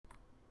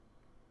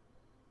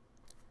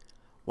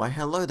Why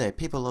hello there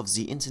people of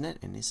the internet,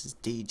 and this is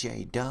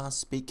DeeJayDar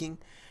speaking,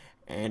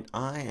 and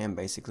I am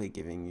basically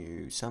giving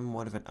you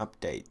somewhat of an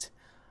update.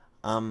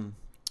 Um,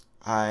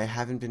 I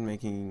haven't been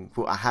making,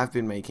 well, I have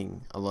been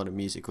making a lot of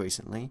music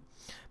recently,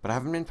 but I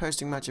haven't been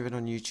posting much of it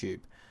on YouTube.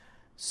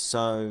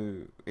 So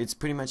it's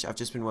pretty much, I've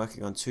just been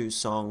working on two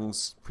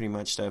songs, pretty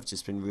much that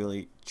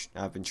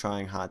I've been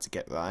trying hard to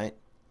get right.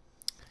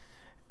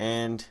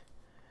 And,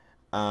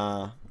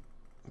 uh,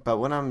 but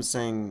what I'm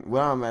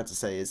about to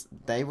say is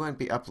they won't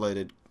be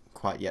uploaded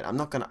quite yet. I'm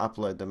not going to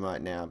upload them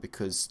right now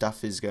because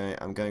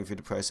I'm going through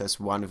the process.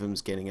 One of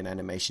them's getting an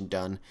animation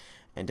done,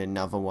 and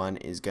another one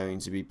is going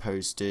to be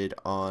posted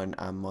on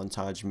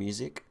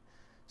MontageMusic.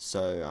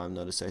 So I'm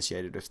not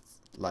associated with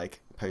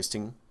like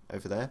posting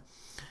over there.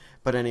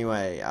 But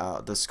anyway,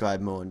 I'll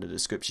describe more in the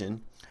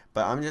description.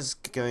 But I'm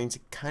just going to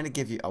kind of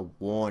give you a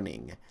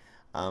warning.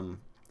 I'm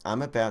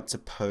about to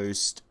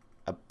post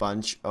a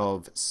bunch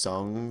of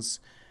songs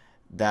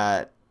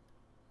that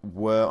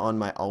were on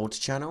my old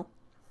channel.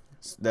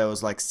 There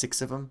was like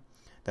 6 of them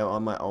that were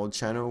on my old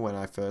channel when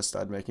I first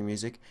started making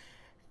music,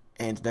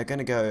 and they're going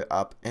to go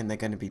up and they're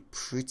going to be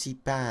pretty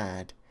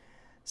bad.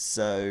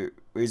 So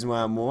reason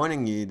why I'm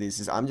warning you this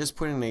is I'm just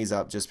putting these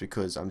up just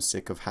because I'm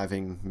sick of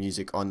having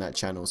music on that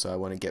channel, so I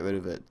want to get rid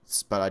of it,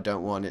 but I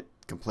don't want it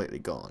completely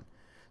gone.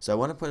 So I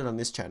want to put it on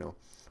this channel.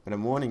 But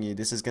I'm warning you,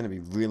 this is going to be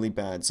really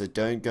bad, so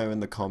don't go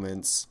in the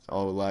comments,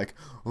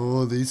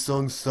 oh, these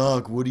songs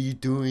suck, what are you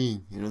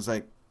doing? You know, it's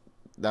like,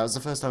 that was the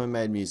first time I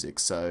made music,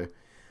 so,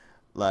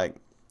 like,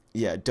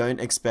 yeah, don't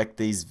expect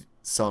these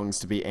songs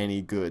to be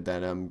any good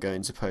that I'm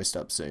going to post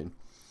up soon.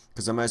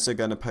 Because I'm also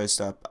going to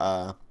post up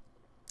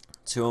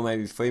 2 or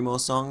maybe 3 more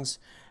songs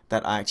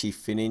that I actually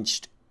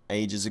finished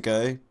ages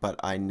ago, but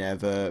I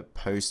never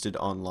posted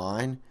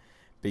online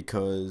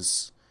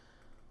because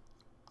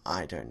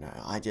I don't know.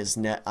 I just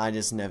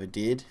never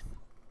did.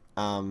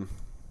 And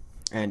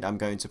I'm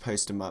going to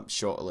post them up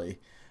shortly.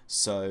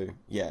 So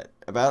yeah,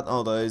 about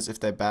all those, if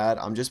they're bad,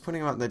 I'm just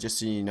putting them up there just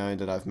so you know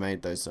that I've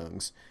made those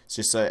songs. It's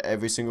just so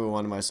every single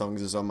one of my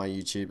songs is on my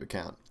YouTube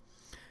account.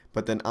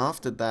 But then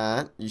after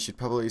that, you should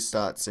probably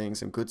start seeing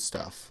some good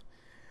stuff.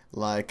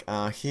 Like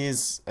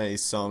here's a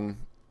song.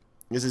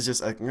 This is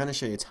just, I'm going to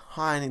show you a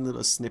tiny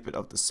little snippet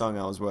of the song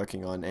I was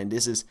working on, and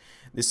this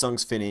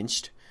song's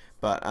finished.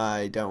 But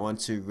I don't want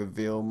to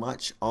reveal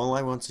much. All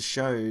I want to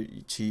show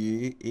to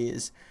you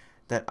is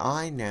that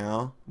I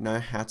now know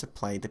how to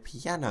play the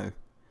piano.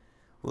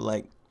 Well,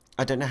 like,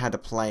 I don't know how to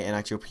play an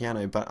actual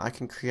piano, but I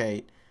can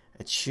create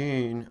a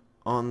tune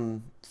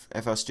on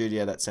FL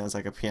Studio that sounds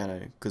like a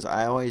piano. Because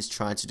I always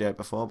tried to do it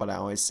before, but I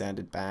always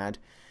sounded bad.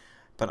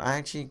 But I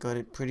actually got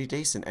it pretty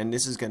decent. And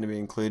this is going to be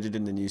included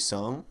in the new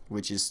song,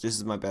 this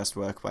is my best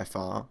work by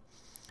far.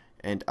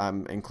 And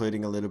I'm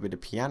including a little bit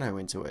of piano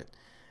into it.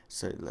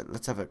 So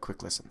let's have a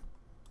quick listen.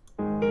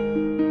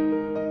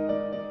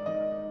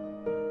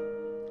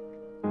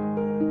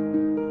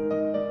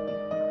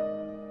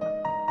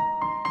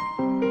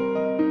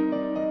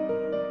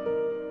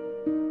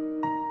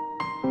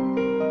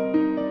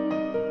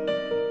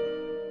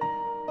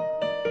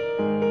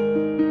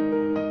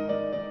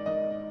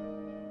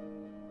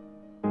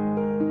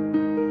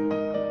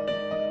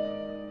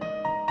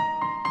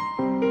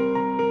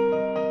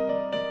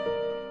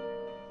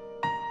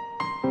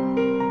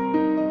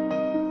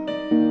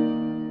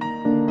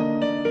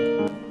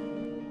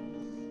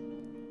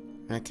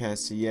 Okay,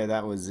 so yeah,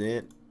 that was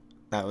it.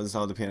 That was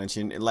all the piano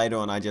tune. Later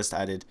on, I just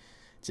added,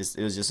 it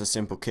was just a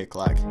simple kick,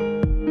 like.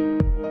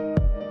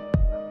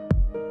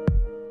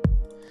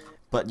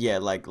 But yeah,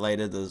 like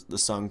later the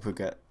song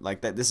progress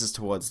like that. This is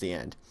towards the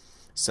end,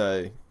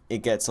 so it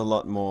gets a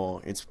lot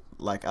more. It's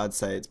like I'd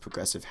say it's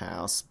progressive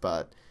house,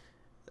 but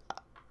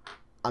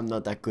I'm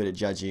not that good at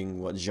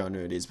judging what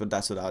genre it is. But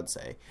that's what I'd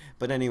say.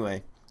 But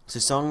anyway, so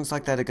songs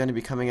like that are going to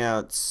be coming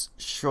out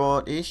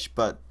short-ish,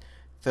 but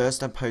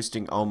first, I'm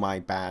posting all my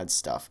bad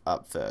stuff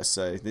up first.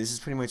 So this is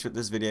pretty much what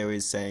this video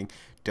is saying.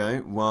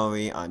 Don't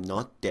worry, I'm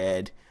not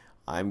dead.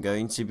 I'm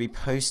going to be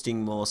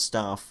posting more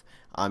stuff.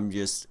 I'm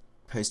just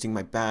posting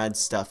my bad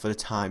stuff for the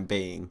time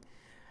being.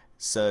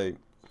 So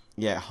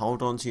yeah,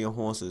 hold on to your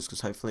horses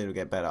because hopefully it'll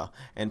get better.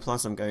 And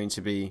plus, I'm going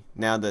to be,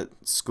 now that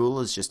school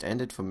has just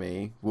ended for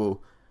me, well,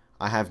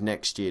 I have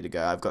next year to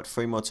go. I've got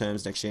 3 more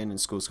terms next year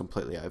and school's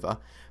completely over.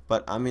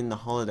 But I'm in the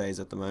holidays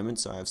at the moment,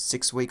 so I have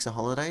 6 weeks of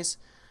holidays.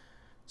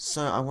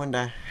 So I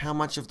wonder how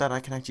much of that I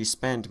can actually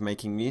spend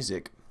making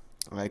music.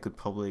 I could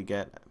probably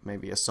get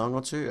maybe a song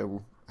or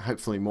two, or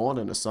hopefully more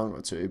than a song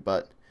or two,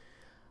 but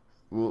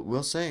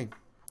we'll see.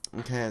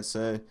 Okay,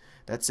 so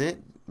that's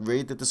it.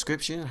 Read the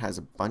description. It has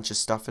a bunch of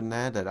stuff in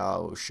there that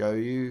I'll show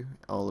you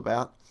all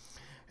about.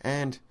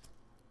 And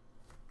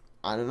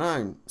I don't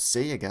know.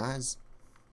 See you guys.